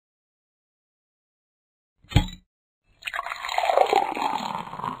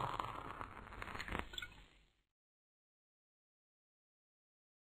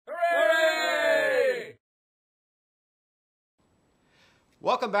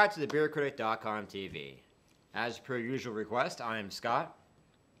Welcome back to the BeerCritic.com TV. As per usual request, I am Scott.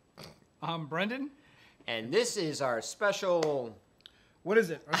 I'm Brendan. And this is our special... What is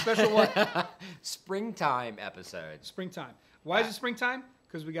it? Our special what? Springtime episode. Springtime. Why is it springtime?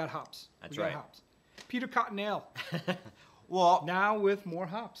 Because we got hops. That's we right. got hops. Peter Cotton Ale. Well, now with more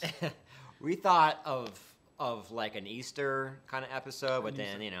hops. We thought of like an Easter kind of episode, but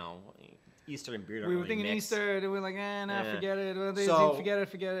then, you know, Easter and beer don't We were really thinking mix. Easter, and we were like, forget it.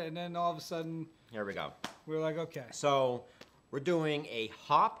 Forget it. And then all of a sudden, Here we go. we were like, okay. So we're doing a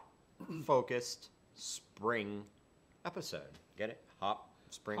hop-focused spring episode. Get it? Hop,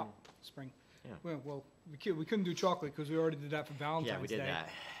 spring. Hop, spring. Yeah. Well, we couldn't do chocolate because we already did that for Valentine's Day. Yeah, we did that.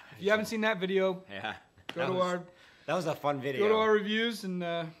 If you haven't seen that video, Yeah. that was a fun video. Go to our reviews and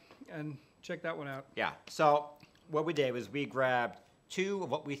check that one out. Yeah. So what we did was we grabbed two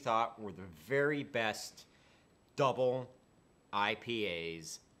of what we thought were the very best double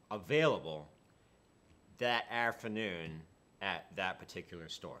IPAs available that afternoon at that particular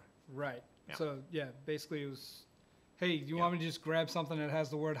store. Right. Yeah. So, yeah, basically it was, hey, do you want me to just grab something that has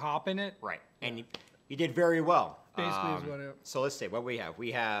the word hop in it? Right. And you did very well. Basically is what it... So let's see what we have.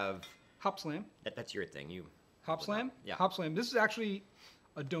 We have... Hopslam. That's your thing. You. Hopslam? Yeah. Hopslam. This is actually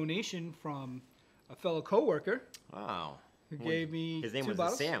a donation from a fellow coworker. Wow. Who gave me His name two was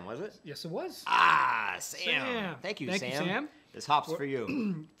bottles. Sam, was it? Yes, it was. Ah, Sam. Sam. Thank you, Thank you, Sam. This hop's for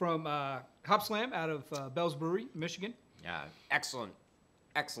you. From Hopslam out of Bell's Brewery, Michigan. Yeah, excellent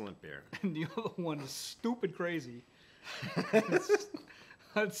beer. And the other one is stupid crazy.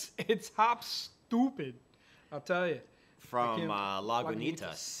 it's hop stupid, I'll tell you. From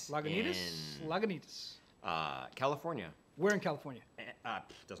Lagunitas. Lagunitas. California. Where in California?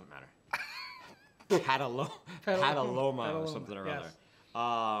 Doesn't matter. Petaluma or something or yes.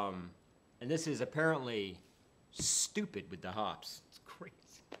 other. And this is apparently stupid with the hops. It's crazy.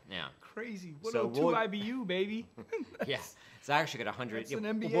 Yeah. Crazy. What So a 2 IBU, baby. Yeah. It's actually got 100. That's an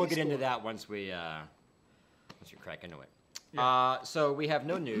NBA we'll get into score. that once we crack into it. Yeah. So we have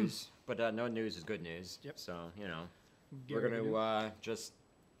no news, but no news is good news. Yep. So, you know, Get we're ready going to just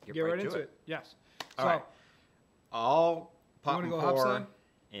get right into it. Yes. All right. I'll pop wanna and go pour, Hopslam?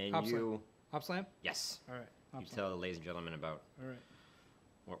 and Hopslam. you... Hopslam? Yes. All right. You Hopslam. tell the ladies and gentlemen about All right.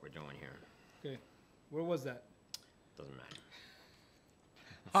 what we're doing here. Okay. Where was that? Doesn't matter.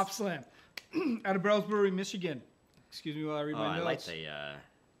 Hopslam. Out of Bell's Brewery, Michigan. Excuse me while I read my notes. I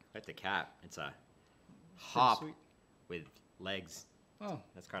like the cap. It's a hop sweet. with legs. Oh.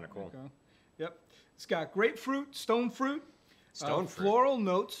 That's kind of cool. There you go. Yep. It's got grapefruit, stone fruit, Stone fruit. floral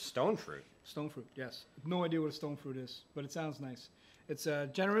notes. Stone fruit. Stone fruit, yes. No idea what a stone fruit is, but it sounds nice. It's a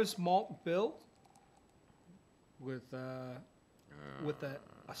generous malt bill with a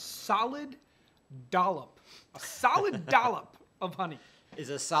solid dollop. A solid dollop of honey. Is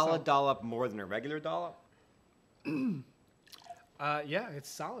a solid dollop more than a regular dollop? Yeah, it's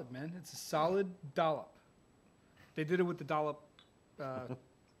solid, man. It's a solid dollop. They did it with the dollop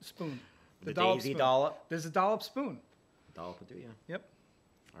spoon. The dollop daisy spoon. dollop? There's a dollop spoon. Dollop will do, yeah. Yep.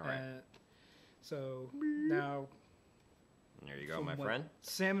 All right. So now, There you go, from my what friend.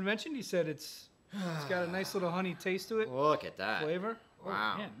 Sam had mentioned, he said it's got a nice little honey taste to it. Look at that. Flavor.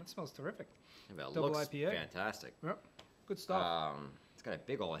 Wow. Oh, man, that smells terrific. Yeah, it Double looks IPA. fantastic. Yep. Good stuff. It's got a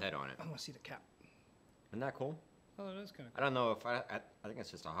big old head on it. I want to see the cap. Isn't that cool? Oh, that is kind of I don't know if I think it's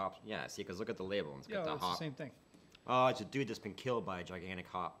just a hop. Yeah, see, because look at the label. It's got Yeah, the it's hop. the same thing. Oh, it's a dude that's been killed by a gigantic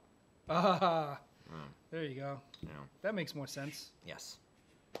hop. Ah, there you go. You know. That makes more sense. Yes.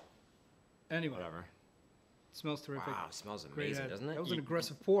 Anyway, Whatever. it smells terrific. Wow, it smells Great amazing, head. doesn't it? That was an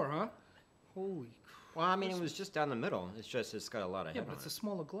aggressive pour, huh? Holy crap. Well, I mean, it was just down the middle. It's just it's got a lot of Yeah, head but on it's it. a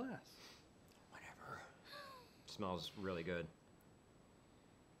smaller glass. Whatever. Smells really good.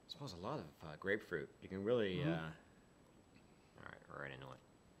 Smells a lot of grapefruit. You can really. All right, we're right into it.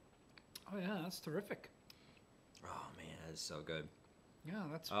 Oh, yeah, that's terrific. Oh man, that is so good. Yeah,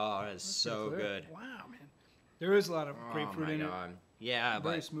 that's. Oh, that is that's so pretty clear. good. Wow, man. There is a lot of grapefruit oh my in God. Yeah, it.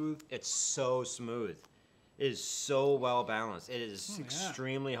 Very but smooth. it's so smooth. It is so well balanced. It is Oh, yeah.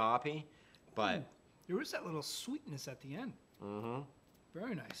 extremely hoppy, but. There is that little sweetness at the end. Mm-hmm.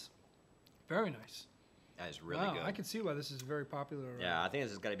 Very nice. Very nice. That is really wow, good. I can see why this is very popular. Yeah, I think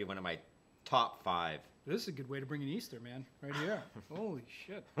this is going to be one of my top 5. This is a good way to bring in Easter, man. Right here. Holy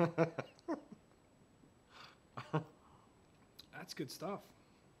shit. That's good stuff.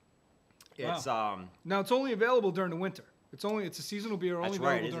 It's Now it's only available during the winter. It's a seasonal beer. That's Only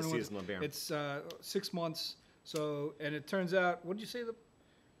right, available it is a during the seasonal winter. beer. It's 6 months. So, and it turns out, what did you say?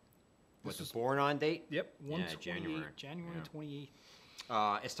 What's the born on date? Yep, Yeah, January. January Yeah.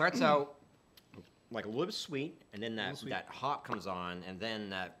 28th. It starts out like a little bit sweet, and then that hop comes on, and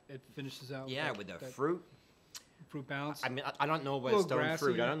then it finishes out. With the fruit balance. I mean, I don't know what stone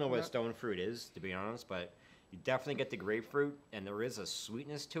fruit. I don't know what stone fruit is, to be honest, but you definitely get the grapefruit, and there is a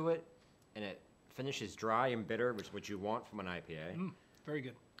sweetness to it, and it finishes dry and bitter, which is what you want from an IPA. Very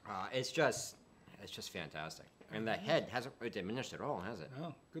good. It's just fantastic, and the head hasn't really diminished at all, has it?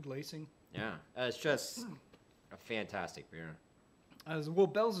 No, good lacing. Yeah, it's just a fantastic beer. Well,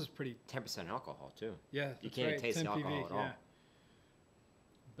 Bell's is pretty 10% alcohol too. Yeah, you can't taste the alcohol at all. Yeah.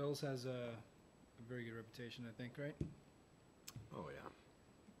 Bell's has a very good reputation, I think, right? Oh yeah.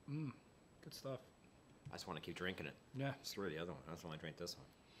 Good stuff. I just want to keep drinking it. Yeah. Screw the other one. I just want to drink this one.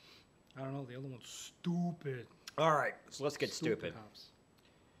 I don't know. The other one's stupid. All right, so let's get stupid. Hops.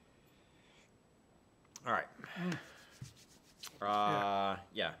 All right.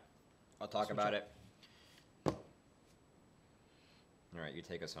 Yeah. I'll talk about it. All right, you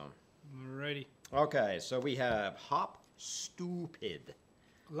take us home. Alrighty. Okay, so we have Hop Stoopid.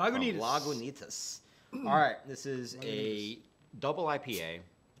 Lagunitas. Lagunitas. All right, this is a double IPA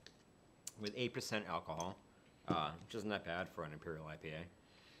with 8% alcohol, which isn't that bad for an Imperial IPA.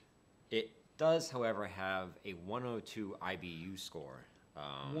 It does, however, have a 102 IBU score.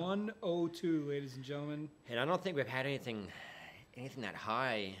 102, ladies and gentlemen. And I don't think we've had anything that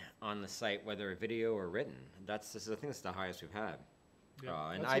high on the site, whether video or written. I think it's the highest we've had.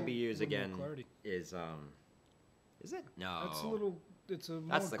 Yeah, and IBUs again is it? No. That's a little. It's a more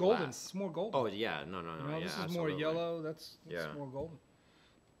That's the golden. glass. It's more golden. Oh yeah, no. This is more yellow. That's more golden.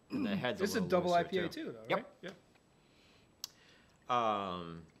 And the head's This is a double IPA too, though, right? Yep.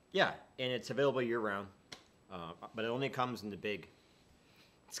 Yeah, and it's available year round, but it only comes in the big.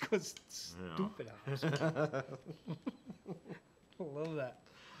 It's because stupid hops. I love that.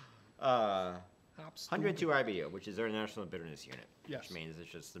 102 IBU, which is their national bitterness unit. Yes. Which means it's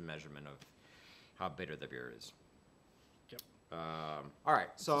just the measurement of how bitter the beer is. Yep. All right,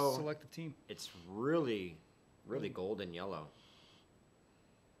 so select the team. It's really golden yellow.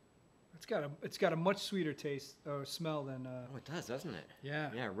 It's got a much sweeter taste or smell than. Oh, it does, doesn't it? Yeah.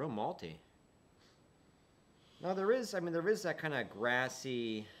 Yeah, real malty. No, there is that kind of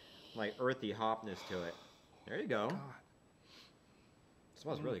grassy, like earthy hopness to it. There you go. God. It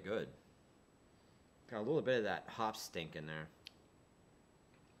smells really good. Got a little bit of that hop stink in there.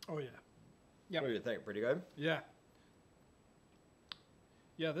 Oh yeah. Yeah. What do you think? Pretty good? Yeah.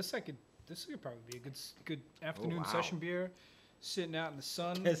 Yeah, this could probably be a good afternoon session beer, sitting out in the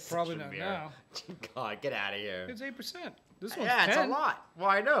sun. Probably not now. God, get out of here. It's 8%. This one's 10. It's a lot. Well,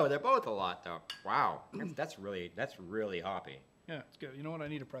 I know they're both a lot though. Wow, that's really hoppy. Yeah, it's good. You know what? I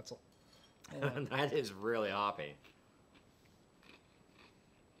need a pretzel. That is really hoppy.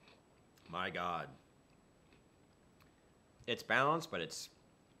 My God. It's balanced, but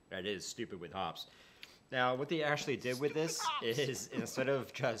it is stupid with hops. Now, what they actually did with this is instead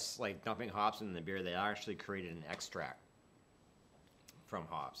of just like dumping hops in the beer, they actually created an extract from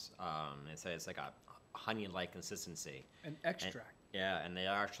hops. It's like a honey-like consistency. An extract. And they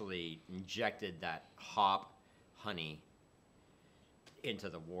actually injected that hop honey into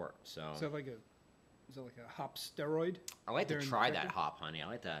the wort. So is that like a hop steroid? I like to try that hop honey. I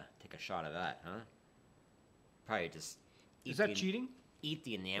like to take a shot of that, huh? Probably just. Is that cheating? Eat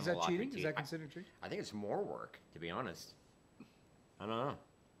the enamel. Is that off cheating? your Is that teeth. considered cheating? I think it's more work, to be honest. I don't know.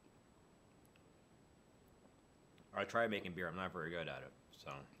 I tried making beer. I'm not very good at it,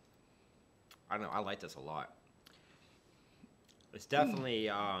 so I don't know. I like this a lot. It's definitely.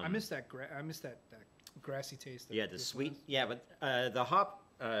 I miss that. I miss that grassy taste. Yeah, the sweet. Yeah, but the hop.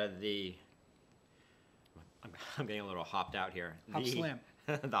 I'm getting a little hopped out here. Hopslam.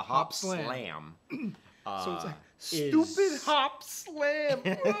 The Hopslam. So it's like stupid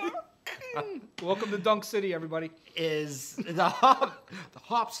Hopslam. Welcome to Dunk City, everybody. Is the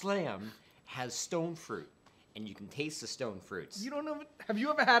Hopslam has stone fruit, and you can taste the stone fruits. You don't know? Have you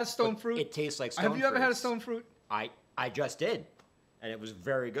ever had a stone fruit? It tastes like stone fruit. Have you ever had a stone fruit? I just did, and it was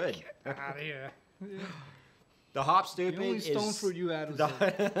very good. Get out of here. Yeah. The Hop Stoopid The only stone fruit you had was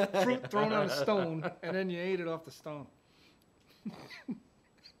the fruit thrown on a stone, and then you ate it off the stone.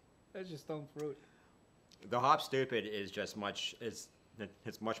 That's just stone fruit. The Hop Stoopid is just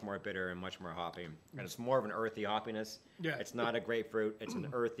it's much more bitter and much more hoppy, and it's more of an earthy hoppiness. Yeah, it's not a grapefruit; it's an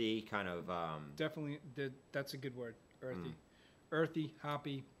earthy kind of. Definitely, that's a good word. Earthy, earthy,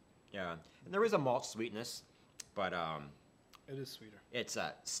 hoppy. Yeah, and there is a malt sweetness, but it is sweeter. It's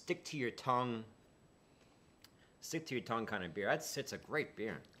a stick to your tongue kind of beer. It's a great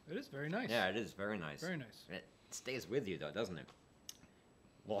beer. It is very nice. Yeah, it is very nice. Very nice. It stays with you though, doesn't it?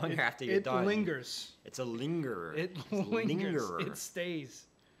 Long after you're done. It lingers. It's a lingerer. It lingers. It stays.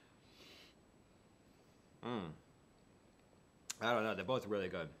 I don't know. They're both really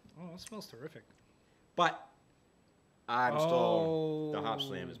good. Oh, that smells terrific. But I'm still, the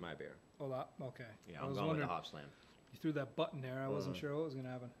Hopslam is my beer. Oh, that, okay. Yeah, I I'm was going with the wondering, Hopslam. you threw that button there. I wasn't sure what was going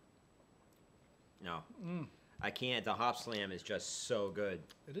to happen. No. I can't. The Hopslam is just so good.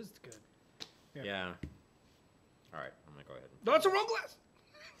 It is good. Yeah. All right. I'm going to go ahead. No, it's a wrong glass.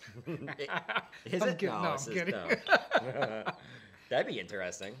 Is I'm it? kidding. No, I'm this is kidding. no. That'd be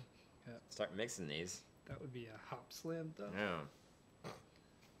interesting. Yeah. Start mixing these. That would be a hop slam, though. Yeah.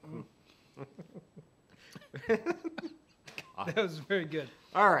 That was very good.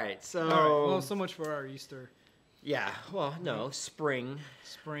 All right. So. All right. Well, so much for our Easter. Yeah. Well, no. Spring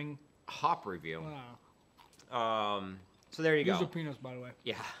hop review. Wow. So there you go. These are peanuts, by the way.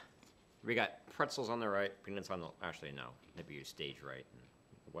 Yeah. We got pretzels on the right, peanuts on the... Actually, no. Maybe you stage right.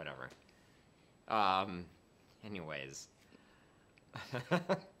 Whatever. Anyways.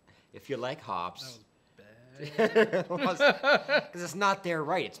 If you like hops... That was bad. Because it's not their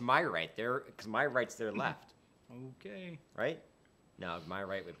right. It's my right. Because my right's their left. Okay. Right? No, my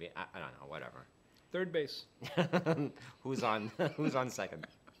right would be... I don't know. Whatever. Third base. Who's on second?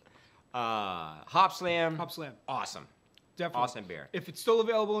 Hopslam. Hopslam. Awesome. Definitely. Awesome beer. If it's still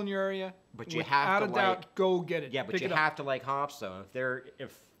available in your area, but you have to without a doubt, go get it. Yeah, but Pick you it up. have to like hops though. If they're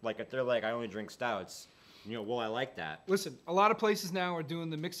like I only drink stouts, well I like that. Listen, a lot of places now are doing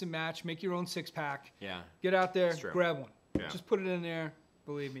the mix and match, make your own 6-pack. Yeah. Get out there, true. grab one. Yeah. Just put it in there.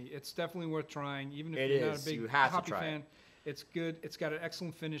 Believe me, it's definitely worth trying. Even if It you're not is. a big You have to hoppy try fan, it. it's good. It's got an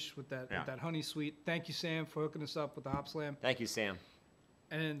excellent finish with that honey sweet. Thank you, Sam, for hooking us up with the Hopslam. Thank you, Sam.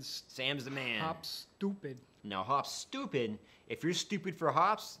 And Sam's the man. Hop Stoopid. Now Hop's stupid. If you're stupid for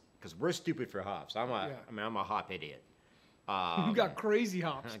hops, because we're stupid for hops. I'm a hop idiot. You got crazy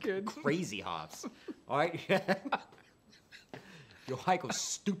hops, kid. Crazy hops. All right. Your hike was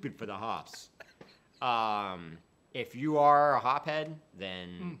stupid for the hops. If you are a hophead,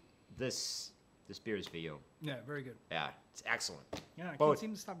 then this beer is for you. Yeah, very good. Yeah, it's excellent. Yeah, I Both can't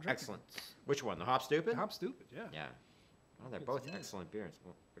seem to stop drinking. excellent. Which one? The Hop Stupid? Hop Stoopid, yeah. Yeah. Oh, they're both excellent beers.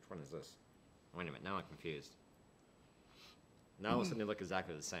 Well, which one is this? Wait a minute. Now I'm confused. Now all of a sudden they look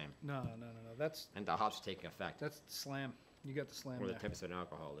exactly the same. No. That's And the hops are taking effect. the slam. You got the slam Or the there. 10%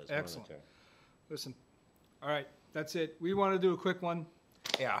 alcohol is. Excellent. One of Listen, all right, that's it. We want to do a quick one.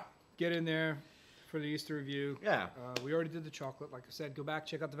 the two. Yeah. Get in there for the Easter review. Yeah. We already did the chocolate. Like I said, go back,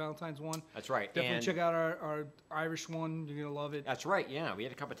 check out the Valentine's one. That's right. Definitely And check out our Irish one. You're going to love it. that's right. Yeah. We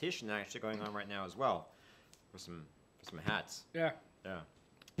had a competition actually going on right now as well for some hats. Yeah. Yeah.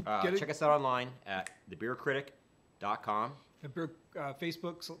 Get it. Check us out online at TheBeerCritic.com.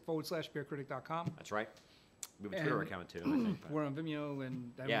 Facebook.com/BeerCritic.com. That's right. We have a Twitter account too. I think, but- We're on Vimeo,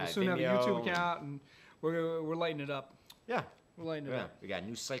 and Yeah, we'll soon have a Vimeo YouTube account, and we're lighting it up. Yeah. We're lighting it Yeah. up. We got a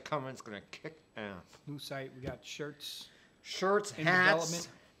new site coming. It's gonna kick ass. New site. We got shirts. Shirts, In hats, development.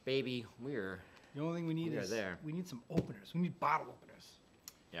 baby. We're The only thing we need We are is there. we need some openers. We need bottle openers.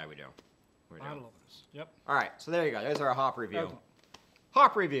 yeah, we do. We do. Bottle openers. Yep. All right, so there you go. There's our hop review. Excellent.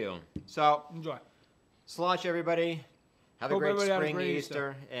 Hop review. So, Enjoy. slaunch everybody. Have a Hope great everybody had a spring great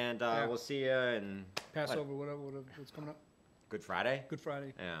Easter, and Yeah. we'll see you in Passover, what's coming up? Good Friday. Good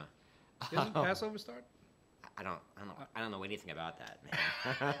Friday. Yeah. Doesn't Passover start? I don't know anything about that,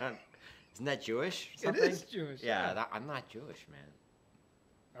 man. Isn't that Jewish? Or something? It is Jewish. Yeah, I'm not Jewish, man.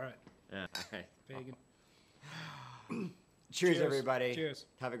 All right. Yeah. All right. Pagan. Cheers, Cheers. everybody. Cheers.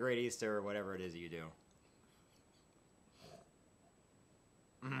 Have a great Easter or whatever it is that you do.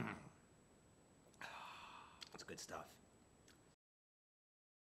 It's good stuff.